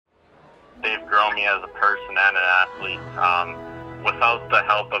grown me as a person and an athlete. Without the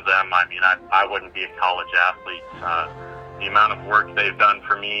help of them, I wouldn't be a college athlete. The amount of work they've done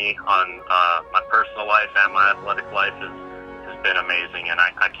for me on my personal life and my athletic life has been amazing, and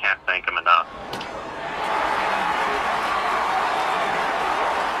I can't thank them enough.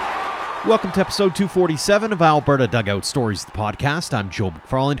 Welcome to episode 247 of Alberta Dugout Stories, the podcast. I'm Joe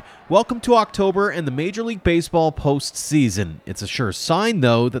McFarland. Welcome to October and the Major League Baseball postseason. It's a sure sign,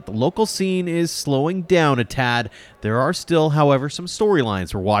 though, that the local scene is slowing down a tad. There are still, however, some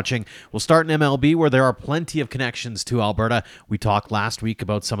storylines we're watching. We'll start in MLB, where there are plenty of connections to Alberta. We talked last week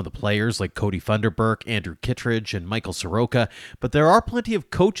about some of the players like Cody Funderburk, Andrew Kittredge, and Michael Soroka, but there are plenty of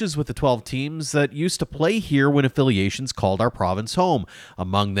coaches with the 12 teams that used to play here when affiliations called our province home.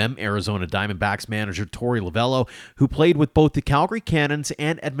 Among them, Arizona Diamondbacks manager Torey Lovullo, who played with both the Calgary Cannons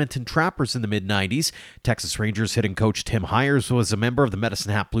and Edmonton Trappers in the mid-90s. Texas Rangers hitting coach Tim Hires was a member of the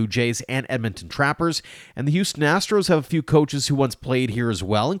Medicine Hat Blue Jays and Edmonton Trappers, and the Houston Astros have a few coaches who once played here as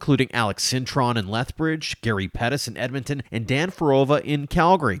well, including Alex Cintron in Lethbridge, Gary Pettis in Edmonton, and Dan Farova in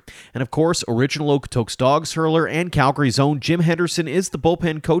Calgary. And of course, original Okotoks Dogs hurler and Calgary's own Jim Henderson is the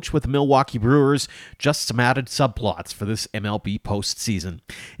bullpen coach with the Milwaukee Brewers. Just some added subplots for this MLB postseason.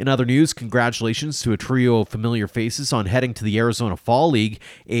 In other news, congratulations to a trio of familiar faces on heading to the Arizona Fall League.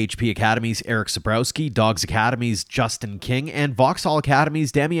 AHP Academy's Eric Sabrowski, Dogs Academy's Justin King, and Vauxhall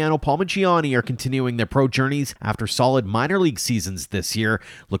Academy's Damiano Palmaggiani are continuing their pro journeys after solid minor league seasons this year.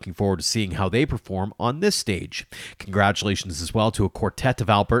 Looking forward to seeing how they perform on this stage. Congratulations as well to a quartet of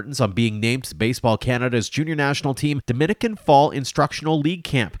Albertans on being named to Baseball Canada's junior national team Dominican Fall Instructional League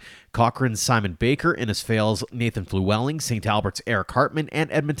Camp. Cochrane's Simon Baker, Innisfail's Nathan Flewelling, St. Albert's Eric Hartman,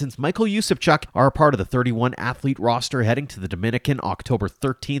 and Edmonton's Michael Yusufchuk are a part of the 31-athlete roster heading to the Dominican October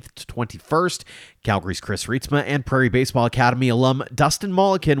 13th to 21st. Calgary's Chris Reetzma and Prairie Baseball Academy alum Dustin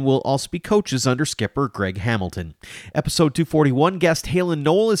Mollican will also be coaches under skipper Greg Hamilton. Episode 241 guest Halen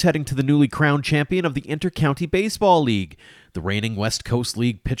Noel is heading to the newly crowned champion of the Inter-County Baseball League. The reigning West Coast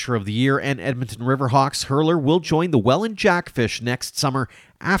League Pitcher of the Year and Edmonton Riverhawks hurler will join the Welland Jackfish next summer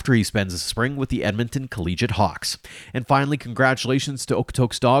after he spends the spring with the Edmonton Collegiate Hawks. And finally, congratulations to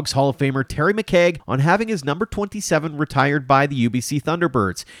Okotoks Dogs Hall of Famer Terry McKaig on having his number 27 retired by the UBC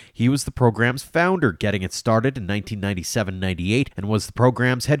Thunderbirds. He was the program's founder, getting it started in 1997-98, and was the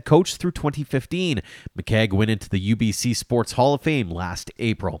program's head coach through 2015. McKaig went into the UBC Sports Hall of Fame last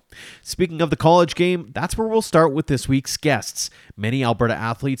April. Speaking of the college game, that's where we'll start with this week's guests. Many Alberta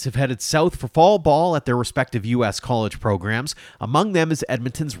athletes have headed south for fall ball at their respective U.S. college programs. Among them is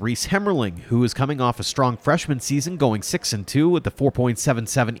Edmonton's Reece Hemmerling, who is coming off a strong freshman season, going 6-2 with a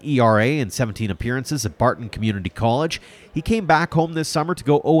 4.77 ERA and 17 appearances at Barton Community College. He came back home this summer to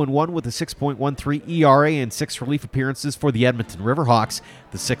go 0-1 with a 6.13 ERA and 6 relief appearances for the Edmonton Riverhawks.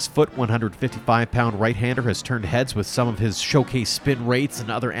 The 6-foot, 155-pound right-hander has turned heads with some of his showcase spin rates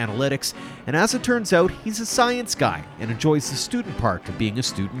and other analytics, and as it turns out, he's a science guy and enjoys the student part of being a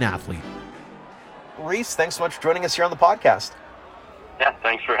student athlete. Reece, thanks so much for joining us here on the podcast. Yeah,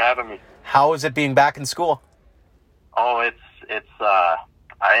 thanks for having me. How is it being back in school? Oh, it's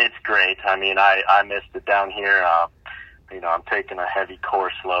great. I missed it down here. I'm taking a heavy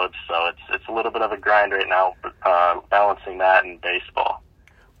course load, so it's a little bit of a grind right now, balancing that and baseball.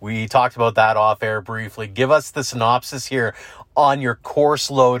 We talked about that off air briefly. Give us the synopsis here on your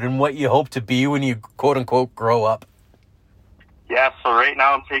course load and what you hope to be when you quote unquote grow up. Yeah, so right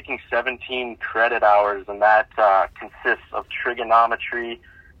now I'm taking 17 credit hours, and that consists of trigonometry,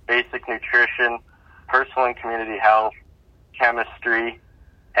 basic nutrition, personal and community health, chemistry,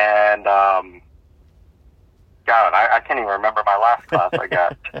 and I can't even remember my last class I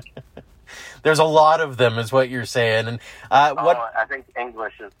got. There's a lot of them, is what you're saying. And I think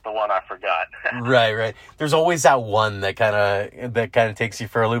English is the one I forgot. Right. There's always that one that kind of takes you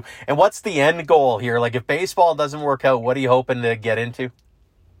for a loop. And what's the end goal here? Like, if baseball doesn't work out, what are you hoping to get into?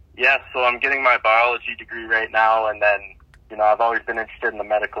 Yeah, so I'm getting my biology degree right now, and then, I've always been interested in the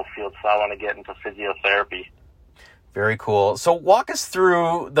medical field, so I want to get into physiotherapy. Very cool. So walk us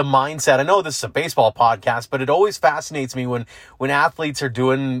through the mindset. I know this is a baseball podcast, but it always fascinates me when athletes are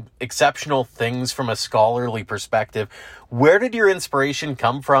doing exceptional things from a scholarly perspective. Where did your inspiration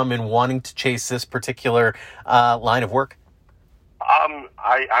come from in wanting to chase this particular line of work?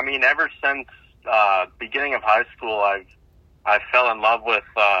 Ever since beginning of high school, I fell in love with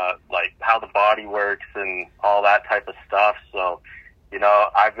how the body works and all that type of stuff. So,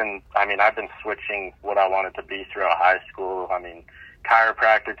 I've been switching what I wanted to be throughout high school.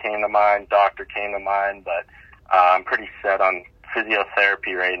 Chiropractor came to mind, doctor came to mind, but I'm pretty set on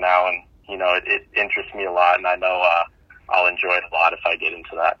physiotherapy right now, and it interests me a lot, and I know I'll enjoy it a lot if I get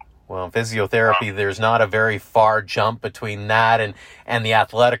into that. Well, physiotherapy, there's not a very far jump between that and the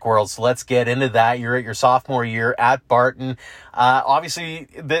athletic world. So let's get into that. You're at your sophomore year at Barton. Obviously,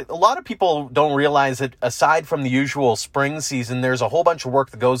 a lot of people don't realize that aside from the usual spring season, there's a whole bunch of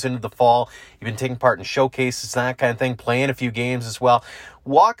work that goes into the fall. You've been taking part in showcases, that kind of thing, playing a few games as well.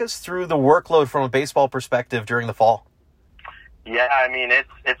 Walk us through the workload from a baseball perspective during the fall. Yeah, I mean,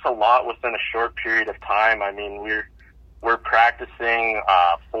 it's a lot within a short period of time. I mean, we're practicing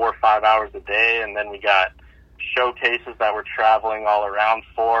 4 or 5 hours a day, and then we got showcases that we're traveling all around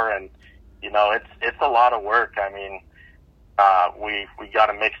for, and it's a lot of work. I mean, we got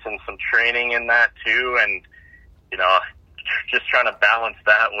to mix in some training in that too, and just trying to balance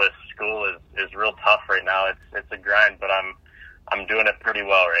that with school is real tough right now. It's a grind, but I'm doing it pretty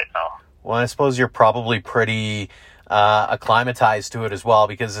well right now. Well, I suppose you're probably pretty acclimatized to it as well,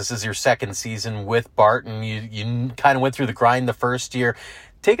 because this is your second season with Barton. You kind of went through the grind the first year.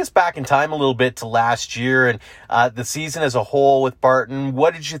 Take us back in time a little bit to last year and the season as a whole with Barton.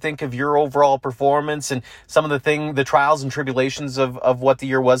 What did you think of your overall performance and some of the trials and tribulations of what the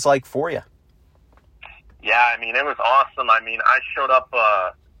year was like for you? Yeah, I mean, it was awesome. I mean, I showed up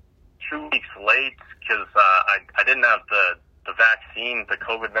 2 weeks late because I didn't have the vaccine, the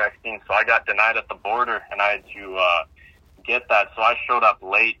COVID vaccine, so I got denied at the border, and I had to get that. So I showed up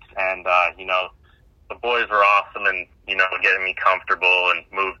late, and the boys were awesome, and getting me comfortable and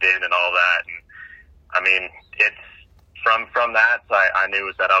moved in and all that. And I mean, it's from that, I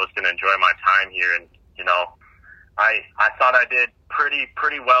knew that I was going to enjoy my time here, and I thought I did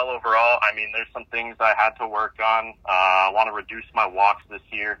pretty well overall. I mean, there's some things I had to work on. I want to reduce my walks this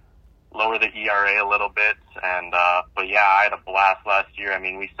year, lower the ERA a little bit, and but yeah, I had a blast last year. I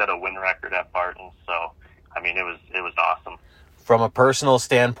mean, we set a win record at Barton, so I mean, it was awesome. From a personal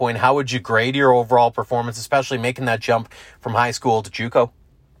standpoint, how would you grade your overall performance, especially making that jump from high school to JUCO?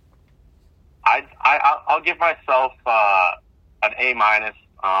 I'll give myself an A minus.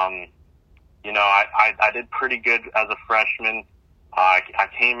 I did pretty good as a freshman. I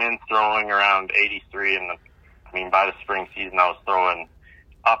came in throwing around 83, and I mean, by the spring season, I was throwing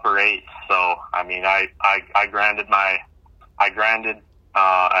upper 8. So I mean, I grinded,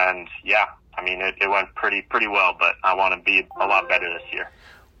 and yeah, I mean, it went pretty well. But I want to be a lot better this year.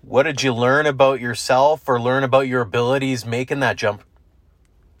 What did you learn about yourself or learn about your abilities making that jump?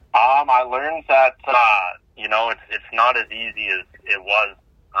 I learned that it's not as easy as it was.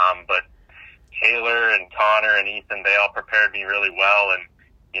 But Taylor and Connor and Ethan, they all prepared me really well, and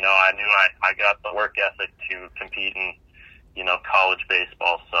I knew I got the work ethic to compete in college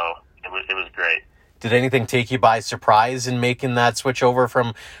baseball, so it was great. Did anything take you by surprise in making that switch over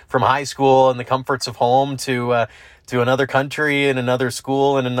from high school and the comforts of home to another country and another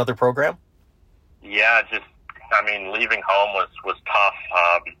school and another program? Yeah, leaving home was tough,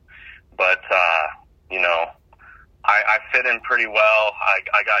 but I fit in pretty well.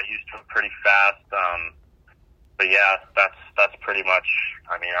 I got used to it pretty fast, but yeah, that's pretty much.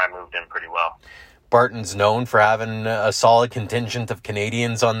 I mean, I moved in pretty well. Barton's known for having a solid contingent of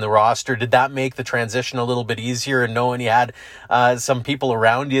Canadians on the roster. Did that make the transition a little bit easier, and knowing you had some people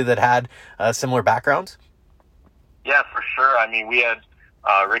around you that had similar backgrounds? Yeah, for sure. I mean, we had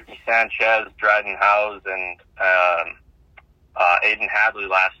Ricky Sanchez, Dryden Howes, and Aiden Hadley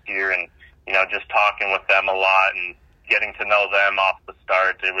last year, and just talking with them a lot and getting to know them off the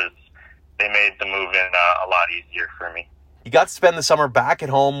start, they made the move in a lot easier for me. You got to spend the summer back at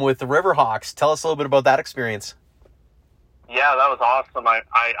home with the Riverhawks. Tell us a little bit about that experience. Yeah, that was awesome. I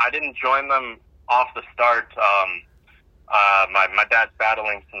didn't join them off the start. My dad's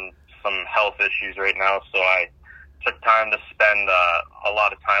battling some health issues right now, so I took time to spend a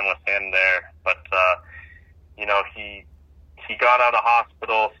lot of time with him there. But he got out of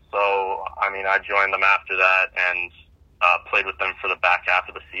hospital, so I mean, I joined them after that and played with them for the back half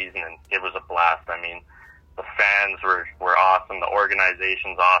of the season, and it was a blast. I mean, the fans were awesome, the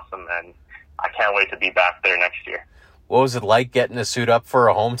organization's awesome, and I can't wait to be back there next year. What was it like getting to suit up for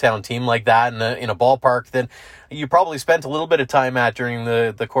a hometown team like that in a ballpark that you probably spent a little bit of time at during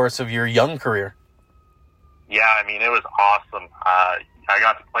the course of your young career? Yeah, I mean, it was awesome. I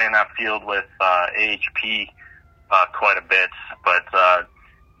got to play in that field with AHP quite a bit, but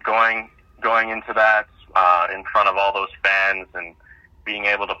going into that in front of all those fans and being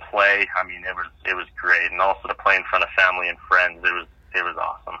able to play, I mean, it was great, and also to play in front of family and friends, it was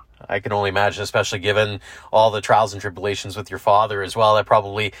awesome. I can only imagine, especially given all the trials and tribulations with your father as well. That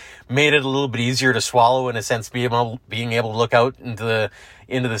probably made it a little bit easier to swallow, in a sense, being able to look out into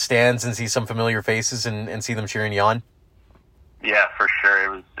the stands and see some familiar faces and see them cheering you on. Yeah, for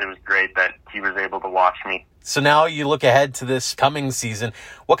sure. It was great that he was able to watch me So now you look ahead to this coming season.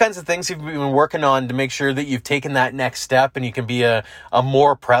 What kinds of things have you been working on to make sure that you've taken that next step and you can be a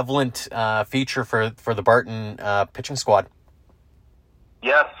more prevalent feature for the Barton pitching squad?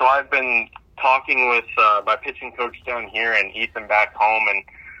 Yeah, so I've been talking with my pitching coach down here and Ethan back home, and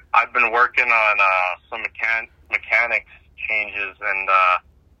I've been working on some mechanics changes, and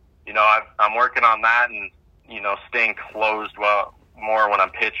I'm working on that, and staying closed more when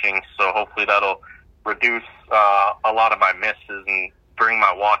I'm pitching. So hopefully that'll reduce a lot of my misses and bring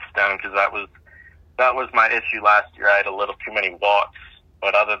my walks down, because that was my issue last year. I had a little too many walks,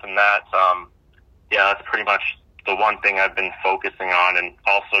 but other than that, that's pretty much the one thing I've been focusing on, and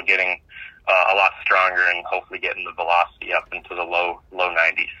also getting a lot stronger and hopefully getting the velocity up into the low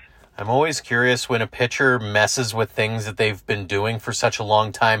 90s. I'm always curious when a pitcher messes with things that they've been doing for such a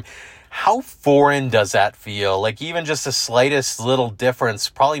long time. How foreign does that feel? Like, even just the slightest little difference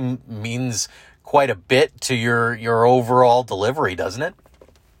probably means quite a bit to your overall delivery, doesn't it?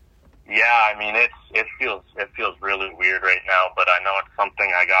 Yeah, I mean, it feels really weird right now, but I know it's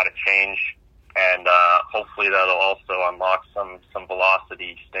something I got to change, and hopefully that'll also unlock some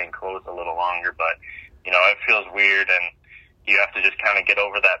velocity, staying close a little longer. But it feels weird, and you have to just kind of get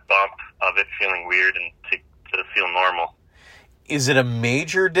over that bump of it feeling weird and to feel normal. Is it a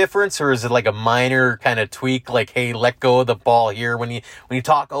major difference, or is it like a minor kind of tweak, like, hey, let go of the ball here? When you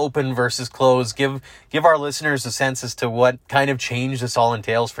talk open versus close, give our listeners a sense as to what kind of change this all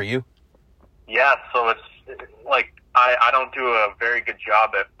entails for you. Yeah, so it's like I don't do a very good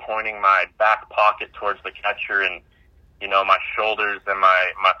job at pointing my back pocket towards the catcher, and my shoulders and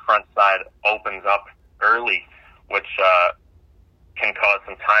my front side opens up early, which can cause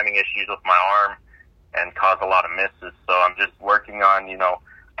some timing issues with my arm and cause a lot of misses. So I'm just working on,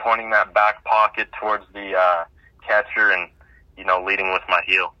 pointing that back pocket towards the catcher and, leading with my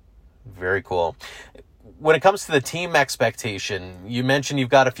heel. Very cool. When it comes to the team expectation, you mentioned you've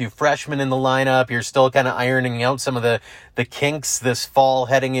got a few freshmen in the lineup. You're still kind of ironing out some of the kinks this fall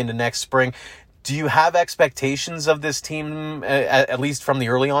heading into next spring. Do you have expectations of this team, at least from the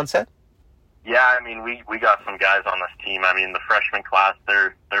early onset? Yeah, I mean, we got some guys on this team. I mean, the freshman class,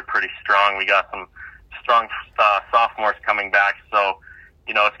 they're pretty strong. We got some strong sophomores coming back, so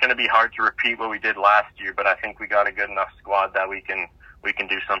it's going to be hard to repeat what we did last year, but I think we got a good enough squad that we can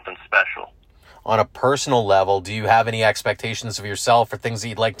do something special. On a personal level, do you have any expectations of yourself or things that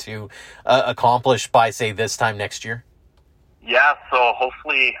you'd like to accomplish by, say, this time next year? Yeah, so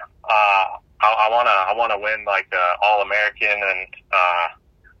hopefully I want to win like All-American, and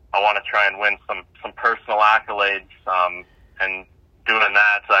I want to try and win some personal accolades, and doing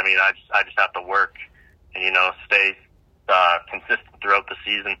that, I mean, I just have to work and, stay consistent throughout the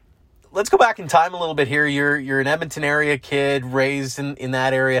season. Let's go back in time a little bit here. You're an Edmonton area kid, raised in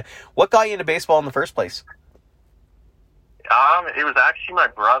that area. What got you into baseball in the first place? It was actually my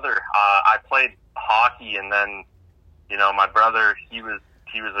brother. I played hockey, and then, my brother, he was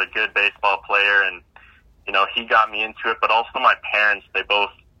a good baseball player, and, he got me into it, but also my parents, they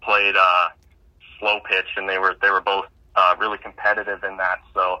both played slow pitch, and they were both really competitive in that.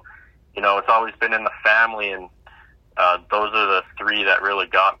 So, it's always been in the family, and those are the three that really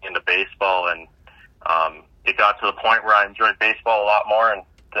got me into baseball, and it got to the point where I enjoyed baseball a lot more and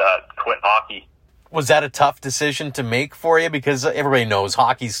quit hockey. Was that a tough decision to make for you? Because everybody knows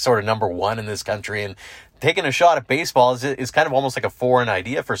hockey's sort of number one in this country, and taking a shot at baseball is kind of almost like a foreign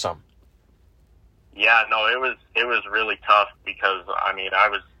idea for some. Yeah, no, it was really tough, because I mean, I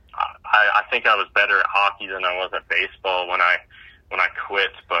think I was better at hockey than I was at baseball when I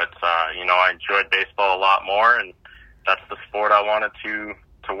quit, but I enjoyed baseball a lot more, and that's the sport I wanted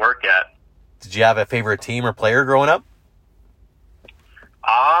to work at. Did you have a favorite team or player growing up?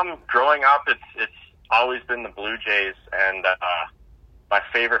 Growing up, it's always been the Blue Jays, and my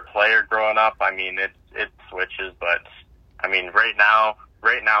favorite player growing up, I mean, it switches, but I mean, right now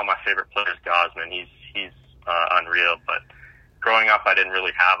my favorite player is Gosman. He's unreal, but growing up, I didn't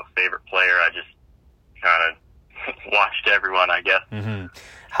really have a favorite player. I just kind of watched everyone, I guess. Mm-hmm.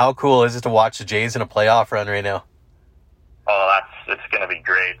 How cool is it to watch the Jays in a playoff run right now? Oh, it's going to be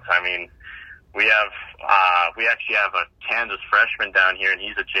great. I mean, we actually have a Kansas freshman down here, and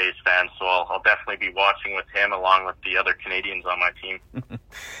he's a Jays fan, so I'll definitely be watching with him along with the other Canadians on my team.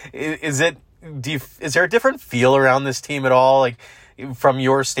 Is there a different feel around this team at all? Like, from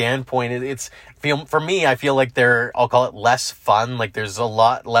your standpoint, for me, I feel like I'll call it less fun. Like, there's a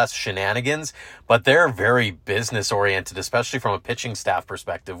lot less shenanigans, but they're very business oriented, especially from a pitching staff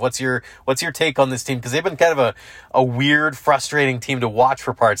perspective. What's your take on this team? Because they've been kind of a weird, frustrating team to watch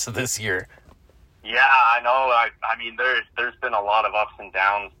for parts of this year. Yeah, I know. I mean, there's been a lot of ups and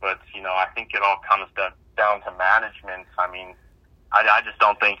downs, but I think it all comes down down to management. I mean, I just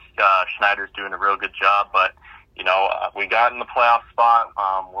don't think Schneider's doing a real good job. But we got in the playoff spot.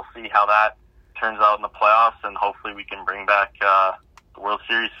 We'll see how that turns out in the playoffs, and hopefully we can bring back the World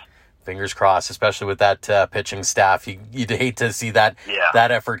Series. Fingers crossed, especially with that pitching staff. You'd hate to see that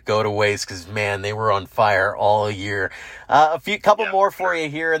effort go to waste because, man, they were on fire all year. Couple more for you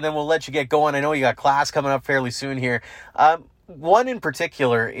here, and then we'll let you get going. I know you got class coming up fairly soon here. One in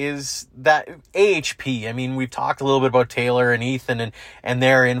particular is that AHP. I mean, we've talked a little bit about Taylor and Ethan and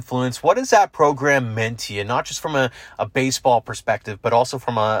their influence. What has that program meant to you, not just from a baseball perspective, but also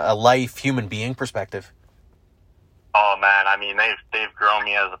from a life, human being perspective? Oh man, I mean they've grown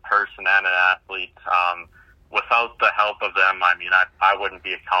me as a person and an athlete. Without the help of them, I mean I wouldn't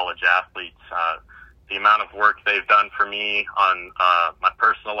be a college athlete. The amount of work they've done for me on my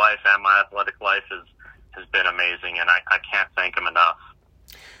personal life and my athletic life has been amazing, and I can't thank them enough.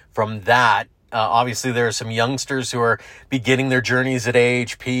 From that, obviously there are some youngsters who are beginning their journeys at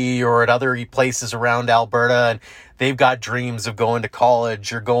AHP or at other places around Alberta, and they've got dreams of going to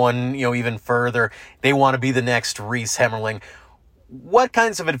college or going, even further. They want to be the next Reece Hemmerling. What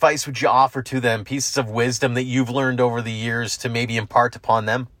kinds of advice would you offer to them, pieces of wisdom that you've learned over the years to maybe impart upon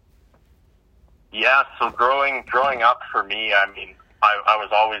them? Yeah, so growing up for me, I mean, I was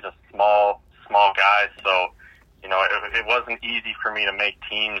always a small guy, so it wasn't easy for me to make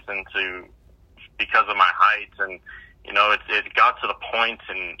teams because of my height, and it got to the point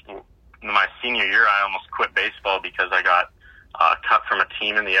in my senior year I almost quit baseball because I got cut from a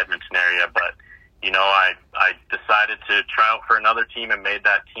team in the Edmonton area. But I decided to try out for another team and made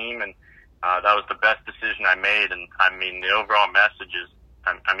that team, and that was the best decision I made. And I mean, the overall message is,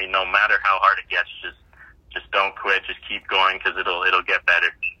 I mean, no matter how hard it gets, just don't quit, just keep going, because it'll get better.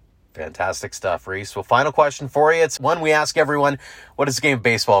 Fantastic stuff, Reece. Well, final question for you. It's one we ask everyone. What does the game of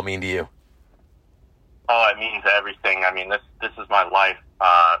baseball mean to you? Oh, it means everything. I mean, this is my life.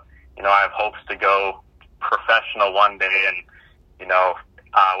 I have hopes to go professional one day, and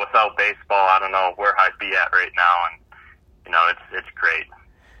without baseball, I don't know where I'd be at right now. And it's great.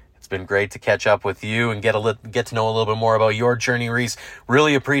 It's been great to catch up with you and get to know a little bit more about your journey, Reece.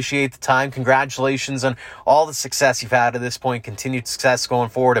 Really appreciate the time. Congratulations on all the success you've had at this point. Continued success going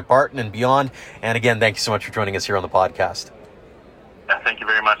forward at Barton and beyond. And again, thank you so much for joining us here on the podcast. Yeah, thank you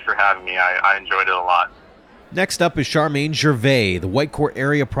very much for having me. I enjoyed it a lot. Next up is Charmayne Gervais. The Whitecourt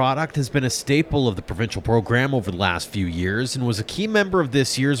area product has been a staple of the provincial program over the last few years and was a key member of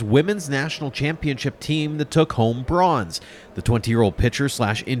this year's Women's National Championship team that took home bronze. The 20-year-old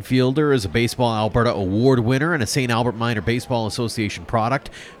pitcher/infielder is a Baseball Alberta Award winner and a St. Albert Minor Baseball Association product.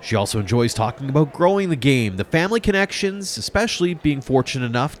 She also enjoys talking about growing the game, the family connections, especially being fortunate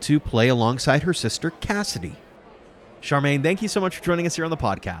enough to play alongside her sister Cassidy. Charmayne, thank you so much for joining us here on the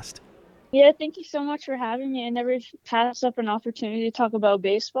podcast. Yeah, thank you so much for having me. I never pass up an opportunity to talk about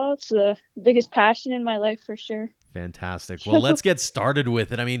baseball. It's the biggest passion in my life for sure. Fantastic. Well, let's get started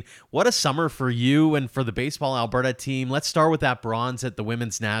with it. I mean, what a summer for you and for the Baseball Alberta team. Let's start with that bronze at the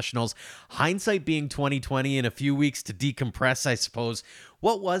Women's Nationals. Hindsight being 2020 in a few weeks to decompress, I suppose.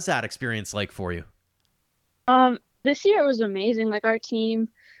 What was that experience like for you? This year it was amazing. Like our team,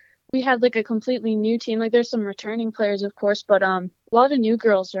 we had like a completely new team. Like there's some returning players, of course, but a lot of new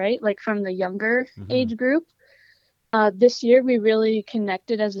girls, right? Like from the younger age group. This year we really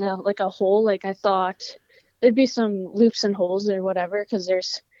connected as a whole. Like I thought there'd be some loops and holes or whatever because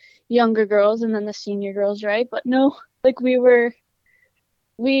there's younger girls and then the senior girls, right? But no, like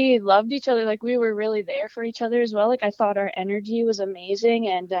we loved each other. Like we were really there for each other as well. Like I thought our energy was amazing,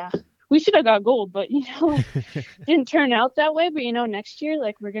 and we should have got gold, but didn't turn out that way. But next year,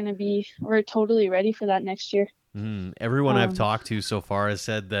 like we're totally ready for that next year. Everyone I've talked to so far has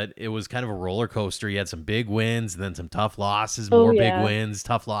said that it was kind of a roller coaster. You had some big wins and then some tough losses, big wins,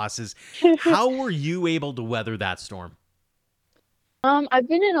 tough losses. How were you able to weather that storm? I've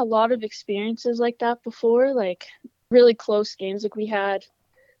been in a lot of experiences like that before, like really close games. Like we had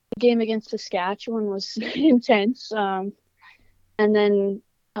the game against Saskatchewan was intense. And then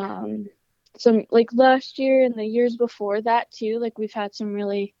some like last year and the years before that too, like we've had some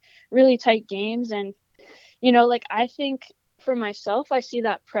really, really tight games. And like I think for myself, I see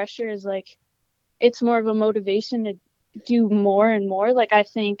that pressure as like it's more of a motivation to do more and more. Like I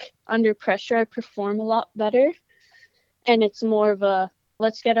think under pressure I perform a lot better, and it's more of a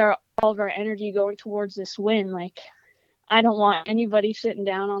let's get all of our energy going towards this win. Like I don't want anybody sitting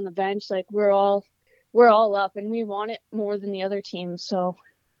down on the bench. Like we're all up and we want it more than the other teams. So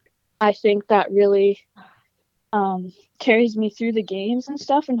I think that really carries me through the games and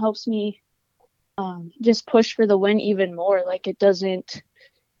stuff and helps me just push for the win even more. Like it doesn't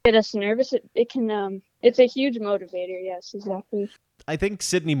get us nervous. It can it's a huge motivator. Yes, exactly. I think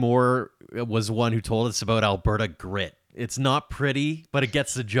Sydney Moore was one who told us about Alberta grit. It's not pretty, but it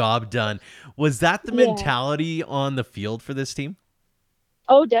gets the job done. Was that the Yeah. mentality on the field for this team?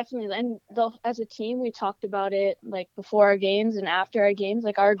 Oh, definitely. And as a team, we talked about it like before our games and after our games,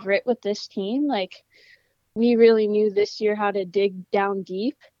 like our grit with this team. Like we really knew this year how to dig down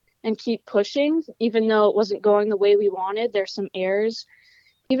deep and keep pushing, even though it wasn't going the way we wanted. There's some errors.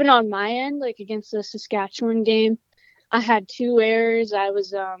 Even on my end, like against the Saskatchewan game, I had 2 errors.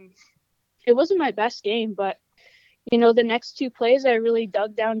 It wasn't my best game, but the next 2 plays, I really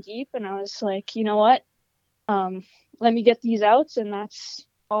dug down deep and I was like, you know what? Let me get these outs, and that's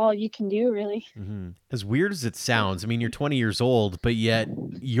all you can do, really. Mm-hmm. As weird as it sounds, I mean, you're 20 years old, but yet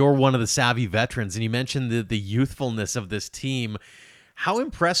you're one of the savvy veterans. And you mentioned the youthfulness of this team. How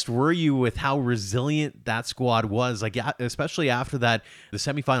impressed were you with how resilient that squad was? Like, especially after the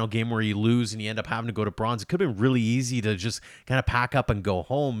semifinal game where you lose and you end up having to go to bronze. It could have been really easy to just kind of pack up and go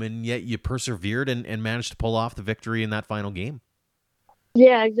home, and yet you persevered and managed to pull off the victory in that final game.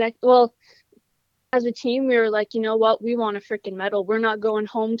 Yeah, exactly. Well, as a team, we were like, you know what? We want a freaking medal. We're not going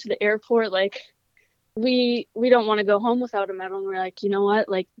home to the airport. Like, we don't want to go home without a medal. And we're like, you know what?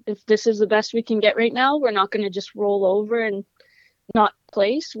 Like, if this is the best we can get right now, we're not going to just roll over and not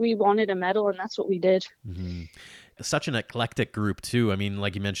place. We wanted a medal, and that's what we did. Mm-hmm. Such an eclectic group too. I mean,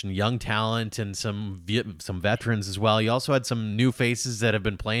 like you mentioned, young talent and some veterans as well. You also had some new faces that have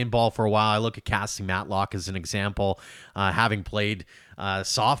been playing ball for a while. I look at Cassie Matlock as an example, having played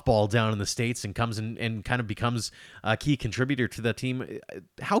softball down in the States and comes in and kind of becomes a key contributor to the team.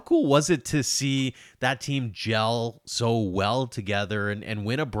 How cool was it to see that team gel so well together and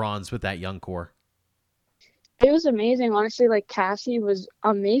win a bronze with that young core? It was amazing, honestly. Like Cassie was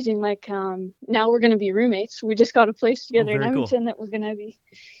amazing. Like now we're gonna be roommates. We just got a place Oh, together in very cool. Edmonton that we're gonna be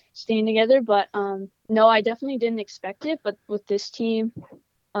staying together. But no, I definitely didn't expect it. But with this team,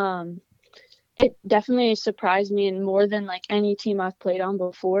 um, it definitely surprised me, and more than like any team I've played on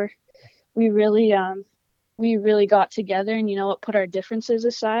before. We really got together, and put our differences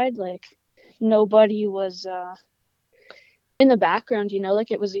aside. Like nobody was in the background. Like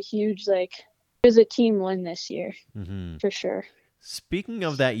it was a huge it was a team win this year. Mm-hmm. For sure. Speaking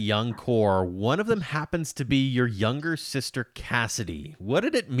of that young core, one of them happens to be your younger sister, Cassidy. What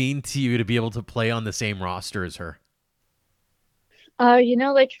did it mean to you to be able to play on the same roster as her?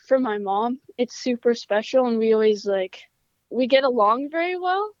 Like for my mom, it's super special, and we always we get along very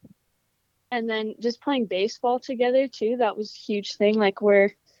well. And then just playing baseball together too, that was a huge thing. Like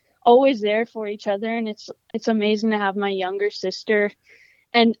we're always there for each other, and it's amazing to have my younger sister.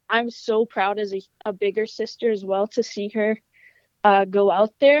 And I'm so proud as a bigger sister as well to see her go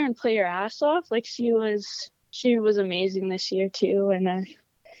out there and play her ass off. Like she was amazing this year too. And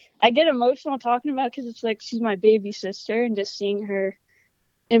I get emotional talking about it because it's like she's my baby sister, and just seeing her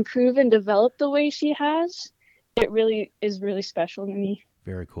improve and develop the way she has, it really is really special to me.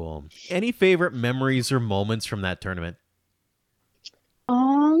 Very cool. Any favorite memories or moments from that tournament?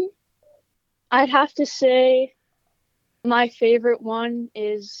 I'd have to say my favorite one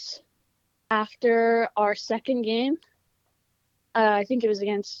is after our second game. I think it was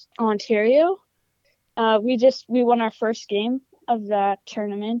against Ontario. We won our first game of that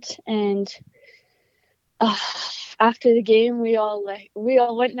tournament, and after the game, we all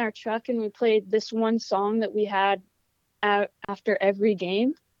went in our truck and we played this one song that we had after every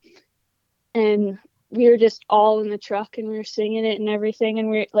game, and we were just all in the truck and we were singing it and everything, and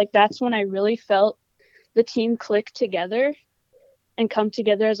we're like, that's when I really felt the team click together and come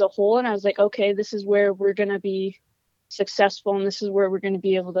together as a whole. And I was like, okay, this is where we're going to be successful, and this is where we're going to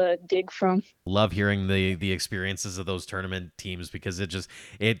be able to dig from. Love hearing the experiences of those tournament teams, because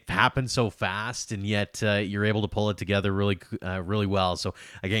it happens so fast, and yet you're able to pull it together really well. So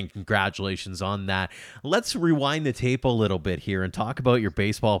again, congratulations on that. Let's rewind the tape a little bit here and talk about your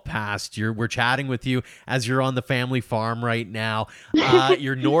baseball past. We're chatting with you as you're on the family farm right now.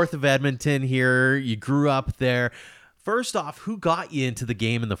 You're north of Edmonton here. You grew up there. First off, who got you into the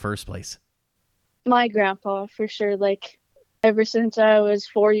game in the first place? My grandpa, for sure. Like ever since I was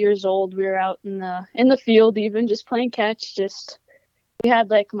 4 years old, we were out in the field, even just playing catch. Just we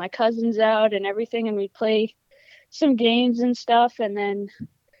had like my cousins out and everything, and we'd play some games and stuff. And then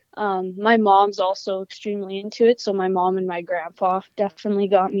my mom's also extremely into it, so my mom and my grandpa definitely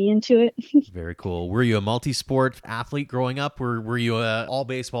got me into it. Very cool. Were you a multi-sport athlete growing up, or were you a all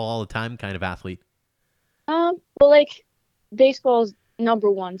baseball all the time kind of athlete? Well, like baseball is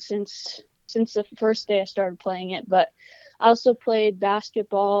number one since the first day I started playing it, but I also played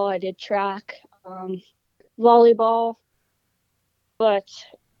basketball. I did track, volleyball, but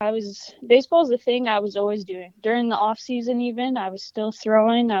Baseball's the thing I was always doing. During the off season even, I was still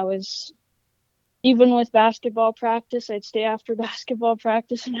throwing. Even with basketball practice, I'd stay after basketball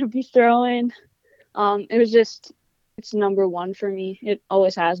practice and I'd be throwing. It's number one for me. It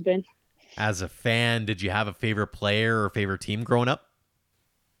always has been. As a fan, did you have a favorite player or favorite team growing up?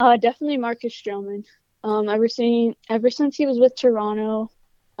 Definitely Marcus Stroman. Ever since he was with Toronto,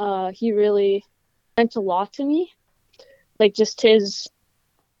 he really meant a lot to me. Like just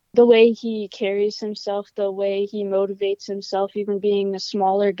the way he carries himself, the way he motivates himself, even being a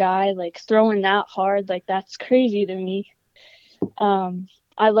smaller guy, like throwing that hard, like that's crazy to me.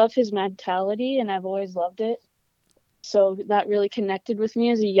 I love his mentality and I've always loved it. So that really connected with me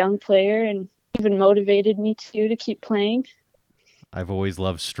as a young player and even motivated me to keep playing. I've always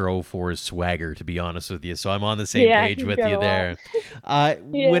loved Stroh for his swagger, to be honest with you. So I'm on the same Yeah, page he's with got you a lot. there.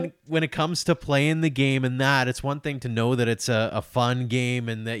 Yeah. When it comes to playing the game and that, it's one thing to know that it's a fun game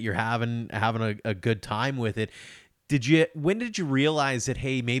and that you're having a good time with it. When did you realize that,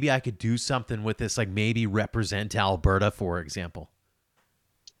 hey, maybe I could do something with this, like maybe represent Alberta, for example?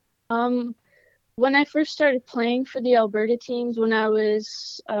 When I first started playing for the Alberta teams when I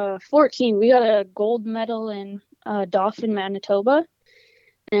was 14, we got a gold medal in Dauphin, Manitoba.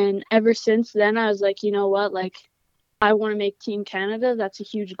 And ever since then, I was like, you know what? Like, I want to make Team Canada. That's a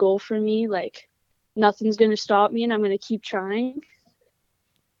huge goal for me. Like, nothing's going to stop me, and I'm going to keep trying.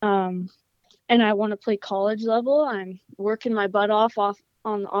 And I want to play college level. I'm working my butt off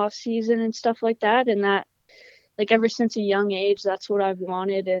on the off season and stuff like that. And that, like, ever since a young age, that's what I've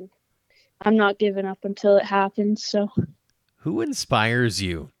wanted. And I'm not giving up until it happens. So, Who inspires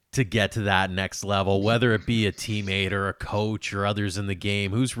you to get to that next level, whether it be a teammate or a coach or others in the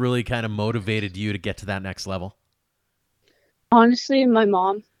game? Who's really kind of motivated you to get to that next level? honestly, my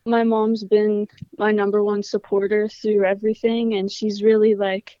mom. My mom's been my number one supporter through everything. And she's really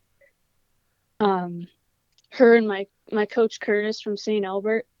like, um, her and my coach Curtis from St.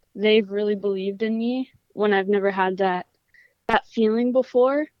 Albert, they've really believed in me when I've never had that feeling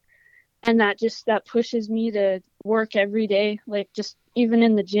before, and that pushes me to work every day, like just even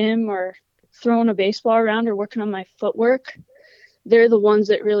in the gym or throwing a baseball around or working on my footwork. They're the ones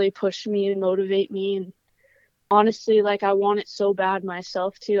that really push me and motivate me. And honestly, like I want it so bad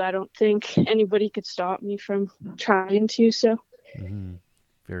myself too. I don't think anybody could stop me from trying to. So Mm-hmm.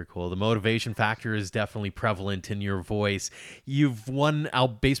 Very cool. The motivation factor is definitely prevalent in your voice. You've won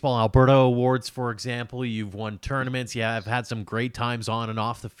Baseball Alberta awards, for example. You've won tournaments. Yeah, I've had some great times on and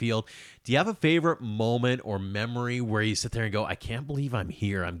off the field. Do you have a favorite moment or memory where you sit there and go, I can't believe I'm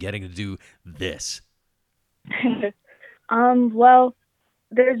here. I'm getting to do this? well,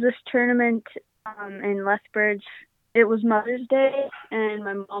 there's this tournament in Lethbridge. It was Mother's Day, and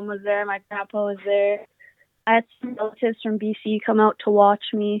my mom was there. My grandpa was there. I had some relatives from BC come out to watch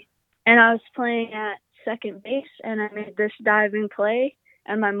me, and I was playing at second base, and I made this diving play,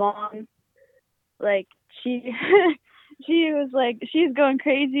 and my mom, like, she she was like, she's going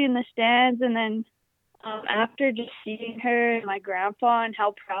crazy in the stands, and then after just seeing her and my grandpa and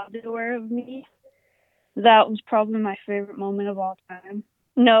how proud they were of me, that was probably my favorite moment of all time.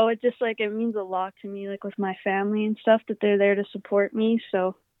 No, it just like it means a lot to me, like with my family and stuff, that they're there to support me.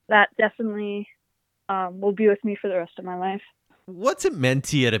 So that definitely will be with me for the rest of my life. What's it meant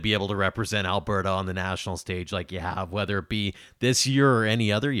to you to be able to represent Alberta on the national stage like you have, whether it be this year or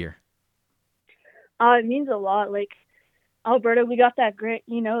any other year? It means a lot. Like Alberta, we got that grit,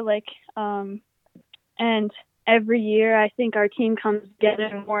 and every year I think our team comes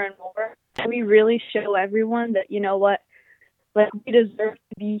together more and more. And we really show everyone that, you know what, like we deserve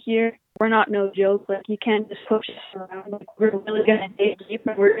to be here. We're not no joke. Like you can't just push us around. Like we're really gonna dig deep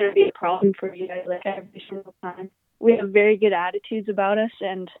and we're gonna be a problem for you guys like every single time. We have very good attitudes about us,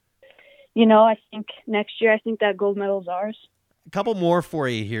 and I think next year I think that gold medal's ours. A couple more for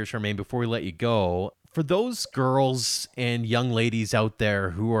you here, Charmayne, before we let you go. For those girls and young ladies out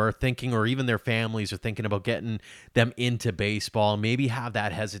there who are thinking, or even their families are thinking about getting them into baseball, maybe have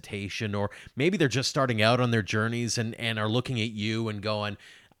that hesitation, or maybe they're just starting out on their journeys and are looking at you and going,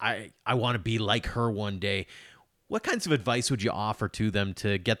 I want to be like her one day. What kinds of advice would you offer to them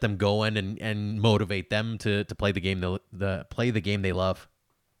to get them going and motivate them to play the game play the game they love?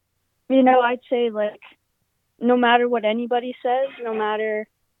 I'd say like no matter what anybody says, no matter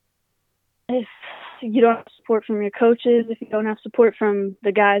if you don't have support from your coaches, if you don't have support from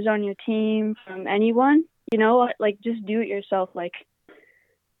the guys on your team, from anyone, like just do it yourself. Like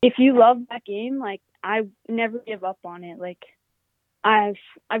if you love that game, like I never give up on it. Like I've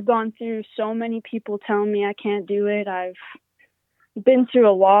gone through so many people telling me I can't do it. I've been through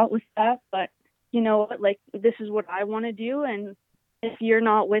a lot with that, but you know what, like this is what I want to do, and if you're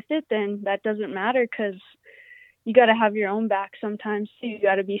not with it, then that doesn't matter, because you got to have your own back sometimes too. You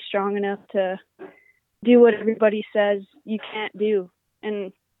got to be strong enough to do what everybody says you can't do.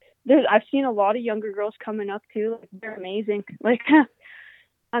 And I've seen a lot of younger girls coming up too. Like, they're amazing. Like,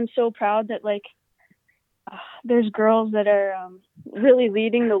 I'm so proud that there's girls that are really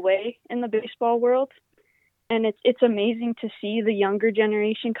leading the way in the baseball world, and it's amazing to see the younger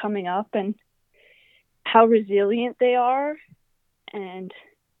generation coming up and how resilient they are. And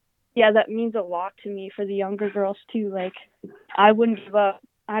yeah, that means a lot to me for the younger girls too. Like, I wouldn't give up.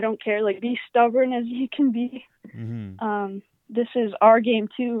 I don't care. Like, be stubborn as you can be. Mm-hmm. This is our game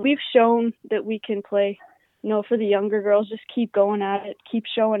too. We've shown that we can play. For the younger girls, just keep going at it, keep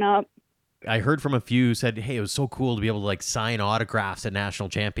showing up. I heard from a few who said, hey, it was so cool to be able to sign autographs at national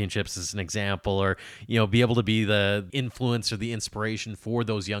championships as an example, or, be able to be the influence or the inspiration for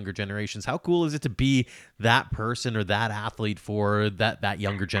those younger generations. How cool is it to be that person or that athlete for that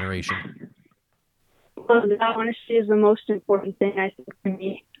younger generation? Well, that honestly is the most important thing, I think, for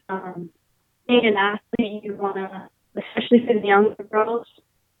me. Being an athlete, you want to, especially for the younger girls,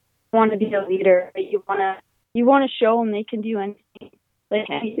 want to be a leader. You want to show them they can do anything. Like,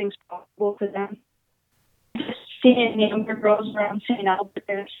 anything's possible for them. Just seeing younger girls around St. Albert,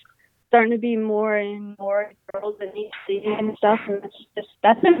 there's starting to be more and more girls in each city and stuff, and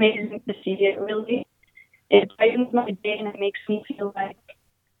that's amazing to see. It brightens my day, and it makes me feel like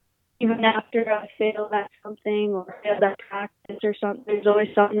even after I fail at something or fail at practice or something, there's always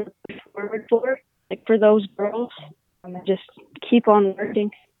something to look forward for. Like, for those girls, and just keep on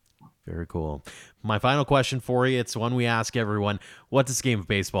working. Very cool. My final question for you, it's one we ask everyone. What does the game of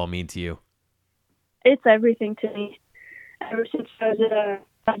baseball mean to you? It's everything to me. Ever since I was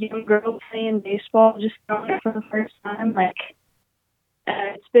a young girl playing baseball, just throwing it for the first time,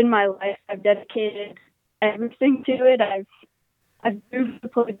 it's been my life. I've dedicated everything to it. I've driven to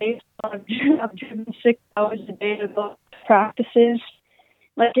play baseball. I've driven 6 hours a day to go to practices.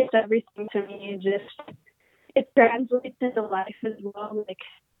 It's everything to me. It translates into life as well.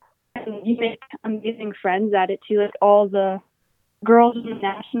 And you make amazing friends at it too. All the girls in the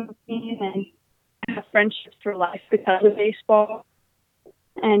national team, and have friendships for life because of baseball.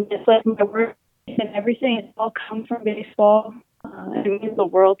 And just my work and everything, it's all come from baseball. It means the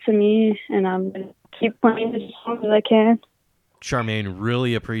world to me, and I'm going to keep playing as long as I can. Charmayne,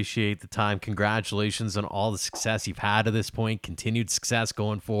 really appreciate the time. Congratulations on all the success you've had to this point, continued success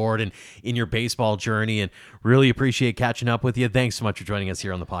going forward and in your baseball journey, and really appreciate catching up with you. Thanks so much for joining us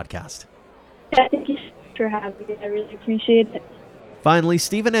here on the podcast. Yeah, thank you for having me. I really appreciate it. Finally,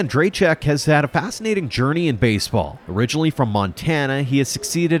 Stevyn Andrachick has had a fascinating journey in baseball. Originally from Montana, he has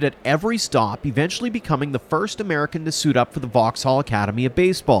succeeded at every stop, eventually becoming the first American to suit up for the Vauxhall Academy of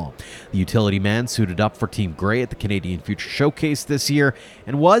Baseball. The utility man suited up for Team Grey at the Canadian Future Showcase this year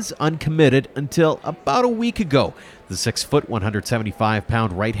and was uncommitted until about a week ago. The 6-foot,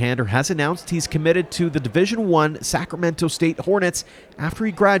 175-pound right-hander has announced he's committed to the Division I Sacramento State Hornets after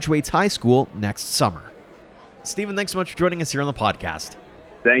he graduates high school next summer. Stevyn, thanks so much for joining us here on the podcast.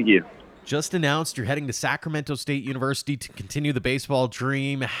 Thank you. Just announced you're heading to Sacramento State University to continue the baseball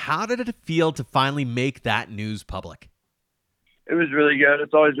dream. How did it feel to finally make that news public? It was really good.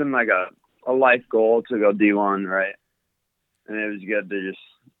 It's always been a life goal to go D1, right? And it was good to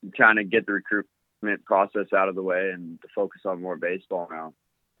just kind of get the recruitment process out of the way and to focus on more baseball now.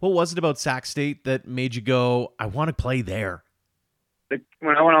 What was it about Sac State that made you go, I want to play there?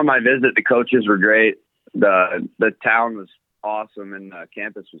 When I went on my visit, the coaches were great. The town was awesome, and the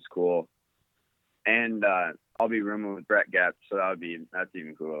campus was cool. And I'll be rooming with Brett Getz, so that's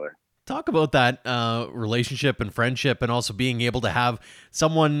even cooler. Talk about that relationship and friendship, and also being able to have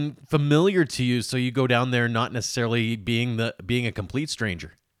someone familiar to you, so you go down there not necessarily being a complete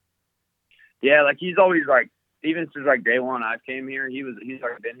stranger. Yeah, he's always even since day one I've came here, he's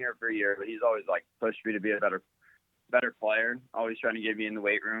already been here for a year, but he's always pushed me to be a better player, always trying to get me in the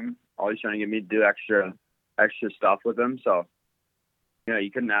weight room, always trying to get me to do extra stuff with him. So,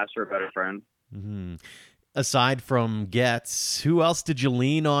 you couldn't ask for a better friend. Mm-hmm. Aside from Getz, who else did you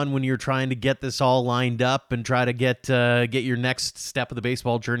lean on when you're trying to get this all lined up and try to get your next step of the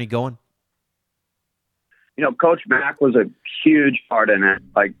baseball journey going? Coach Mack was a huge part in it,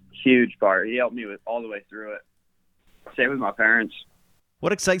 huge part. He helped me all the way through it. Same with my parents.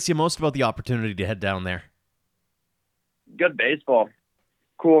 What excites you most about the opportunity to head down there? Good baseball,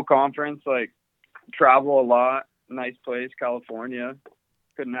 cool conference, travel a lot, nice place, California.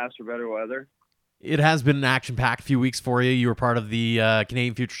 Couldn't ask for better weather. It has been an action-packed few weeks for you. You were part of the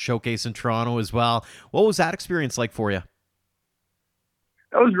Canadian Future Showcase in Toronto as well. What was that experience like for you?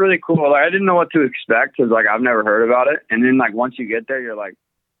 That was really cool. Like, I didn't know what to expect because like I've never heard about it. And then like once you get there, you're like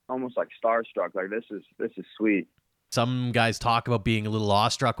almost like starstruck. Like this is sweet. Some guys talk about being a little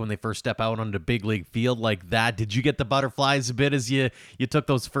awestruck when they first step out onto a big league field like that. Did you get the butterflies a bit as you took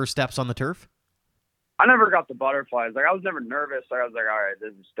those first steps on the turf? I never got the butterflies. Like I was never nervous. Like I was like, all right,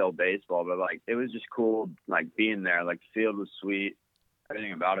 this is still baseball, but like it was just cool. Like being there, like the field was sweet.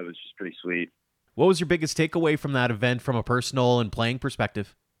 Everything about it was just pretty sweet. What was your biggest takeaway from that event from a personal and playing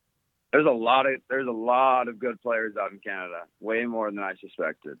perspective? There's a lot of good players out in Canada. Way more than I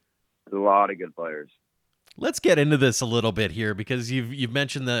suspected. There's a lot of good players. Let's get into this a little bit here because you've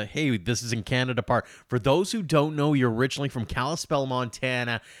mentioned the, hey, this is in Canada part. For those who don't know, you're originally from Kalispell,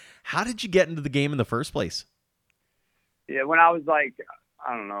 Montana. How did you get into the game in the first place? Yeah, when I was like,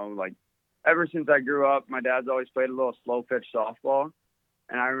 I don't know, like ever since I grew up, my dad's always played a little slow pitch softball.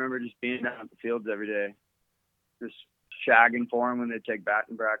 And I remember just being down at the fields every day, just shagging for him when they'd take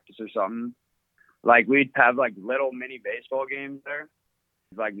batting practice or something. Like we'd have like little mini baseball games there.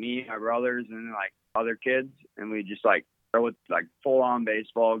 Like me, my brothers, and like other kids, and we just like throw it like full on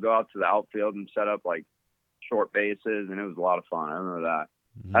baseball, go out to the outfield and set up like short bases, and it was a lot of fun. I remember that.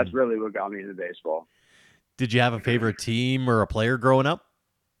 That's really what got me into baseball. Did you have a favorite team or a player growing up?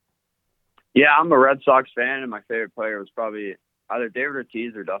 Yeah, I'm a Red Sox fan, and my favorite player was probably either David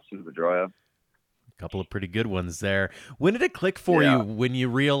Ortiz or Dustin Pedroia. A couple of pretty good ones there. When did it click for you when you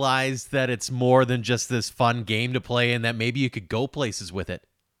realized that it's more than just this fun game to play and that maybe you could go places with it?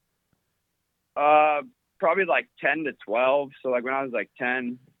 Probably like 10 to 12. So like when I was like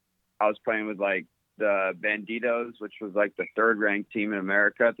 10, I was playing with like the Banditos, which was like the third ranked team in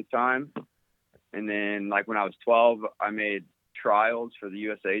America at the time. And then like when I was 12, I made trials for the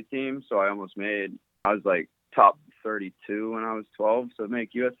USA team. So I was like top 32 when I was 12. So to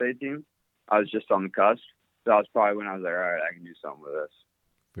make USA team, I was just on the cusp. So that was probably when I was like, all right, I can do something with this.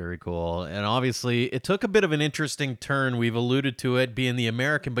 Very cool. And obviously, it took a bit of an interesting turn. We've alluded to it being the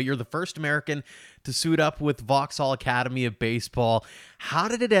American, but you're the first American to suit up with Vauxhall Academy of Baseball. How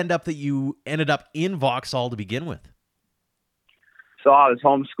did it end up that you ended up in Vauxhall to begin with? So I was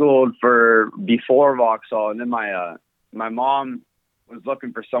homeschooled before Vauxhall, and then my mom was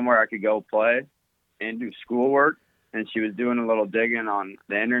looking for somewhere I could go play and do schoolwork, and she was doing a little digging on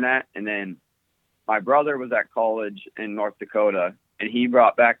the internet. And then my brother was at college in North Dakota, and he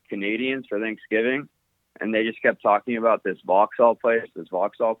brought back Canadians for Thanksgiving, and they just kept talking about this Vauxhall place.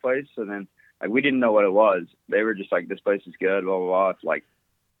 So then, like, we didn't know what it was. They were just like, this place is good, blah, blah, blah. It's like,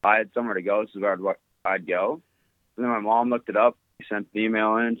 I had somewhere to go, so I'd go. So then my mom looked it up, sent the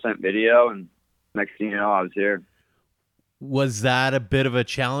email in, sent video, and next thing you know, I was here. Was that a bit of a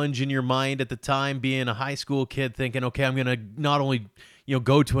challenge in your mind at the time, being a high school kid, thinking, okay, I'm going to not only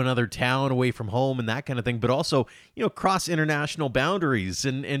go to another town away from home and that kind of thing, but also, cross international boundaries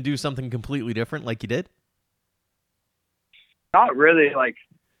and do something completely different like you did? Not really. Like,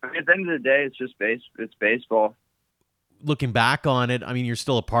 I mean, at the end of the day, it's just it's baseball. Looking back on it, I mean, you're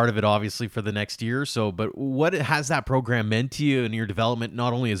still a part of it, obviously, for the next year or so, but what has that program meant to you in your development,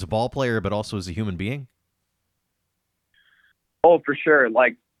 not only as a ball player, but also as a human being? Oh, for sure.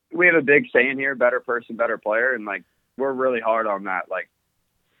 Like, we have a big saying here, better person, better player. And like, we're really hard on that. Like,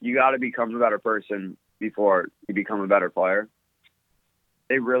 you got to become a better person before you become a better player.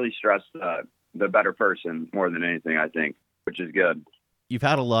 They really stress the better person more than anything, I think, which is good. You've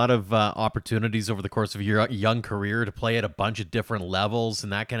had a lot of opportunities over the course of your young career to play at a bunch of different levels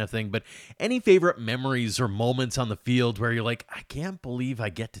and that kind of thing. But any favorite memories or moments on the field where you're like, I can't believe I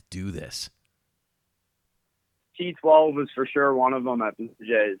get to do this? T12 was for sure one of them. At the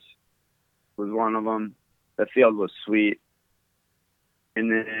Jays was one of them. The field was sweet.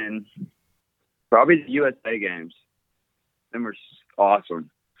 And then probably the USA games. Them were awesome.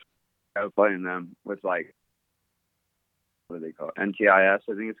 I was playing them with like, what do they call it? NTIS,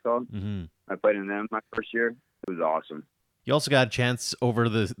 I think it's called. Mm-hmm. I played in them my first year. It was awesome. You also got a chance over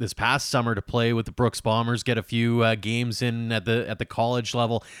this past summer to play with the Brooks Bombers, get a few games in at the college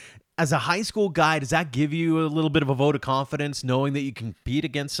level. As a high school guy, does that give you a little bit of a vote of confidence knowing that you compete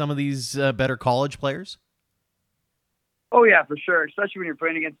against some of these better college players? Oh, yeah, for sure. Especially when you're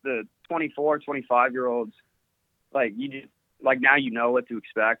playing against the 24, 25-year-olds. Like, now you know what to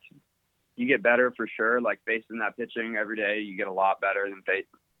expect. You get better for sure. Like, facing that pitching every day, you get a lot better than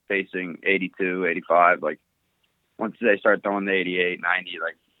facing 82, 85. Like, once they start throwing the 88, 90,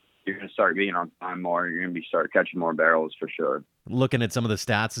 like, you're going to start being on time more. You're going to start catching more barrels for sure. Looking at some of the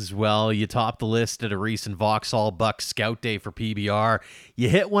stats as well, you topped the list at a recent Vauxhall Bucks Scout Day for PBR. You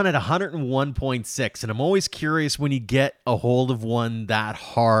hit one at 101.6, and I'm always curious when you get a hold of one that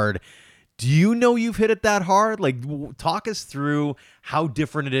hard, Do you know you've hit it that hard? Like, talk us through how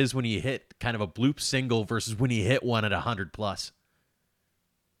different it is when you hit kind of a bloop single versus when you hit one at 100 plus.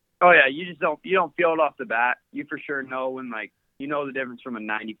 Oh yeah, you don't feel it off the bat. You for sure know when, like, you know the difference from a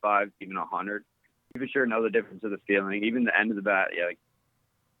 95 to even 100. You for sure know the difference of the feeling. Even the end of the bat, yeah, like,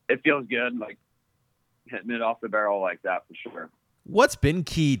 it feels good, like hitting it off the barrel like that for sure. What's been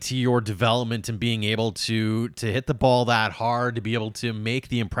key to your development in being able to hit the ball that hard, to be able to make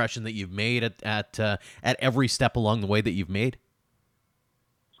the impression that you've made at every step along the way that you've made?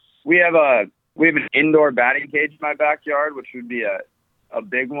 We have an indoor batting cage in my backyard, which would be a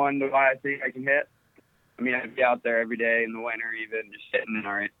big one that I think I can hit. I mean, I'd be out there every day in the winter, even just sitting in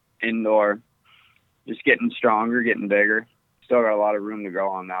our indoor, just getting stronger, getting bigger. Still got a lot of room to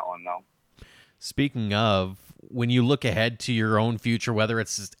grow on that one, though. Speaking of, when you look ahead to your own future, whether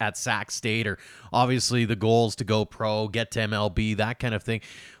it's at Sac State or obviously the goals to go pro, get to MLB, that kind of thing,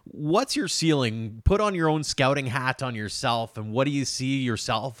 what's your ceiling? Put on your own scouting hat on yourself, and what do you see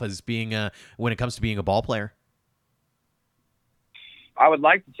yourself as being when it comes to being a ball player? I would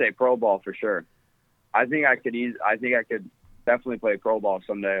like to say pro ball for sure. I think I could definitely play pro ball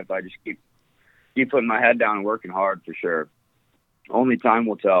someday if I just keep putting my head down and working hard for sure. Only time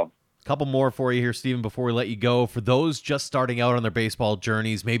will tell. Couple more for you here, Stephen, before we let you go. For those just starting out on their baseball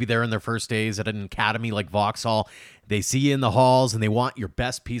journeys, maybe they're in their first days at an academy like Vauxhall. They see you in the halls and they want your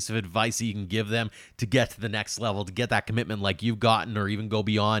best piece of advice that you can give them to get to the next level, to get that commitment like you've gotten or even go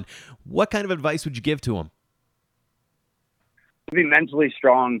beyond. What kind of advice would you give to them? To be mentally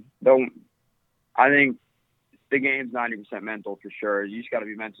strong. I think the game's 90% mental for sure. You just got to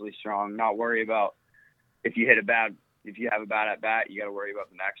be mentally strong, not worry about if you have a bad at bat, you got to worry about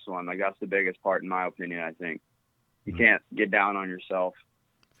the next one. Like, that's the biggest part, in my opinion. I think you can't get down on yourself.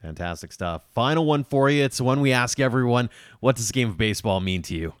 Fantastic stuff. Final one for you. It's the one we ask everyone. What does the game of baseball mean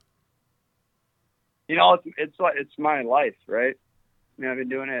to you? You know, it's my life, right? I mean, I've been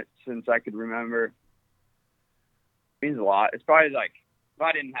doing it since I could remember. It means a lot. It's probably like, if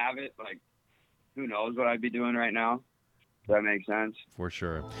I didn't have it, like, who knows what I'd be doing right now. Does that make sense? For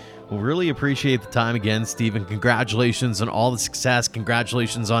sure. Well, really appreciate the time again, Stephen. Congratulations on all the success.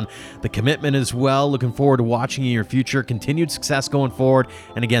 Congratulations on the commitment as well. Looking forward to watching you in your future. Continued success going forward.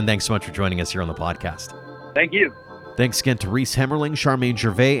 And again, thanks so much for joining us here on the podcast. Thank you. Thanks again to Reece Hemmerling, Charmayne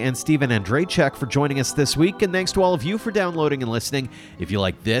Gervais, and Stevyn Andrachick for joining us this week. And thanks to all of you for downloading and listening. If you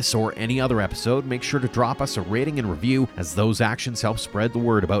like this or any other episode, make sure to drop us a rating and review, as those actions help spread the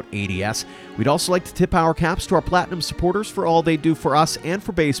word about ADS. We'd also like to tip our caps to our Platinum supporters for all they do for us and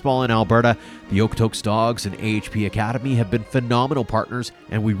for baseball in Alberta. The Okotoks Dogs and AHP Academy have been phenomenal partners,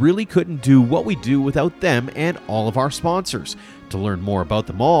 and we really couldn't do what we do without them and all of our sponsors. To learn more about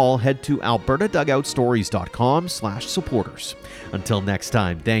them all, head to albertadugoutstories.com/supporters. Until next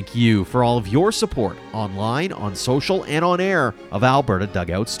time, thank you for all of your support online, on social, and on air of Alberta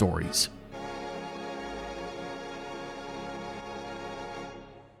Dugout Stories.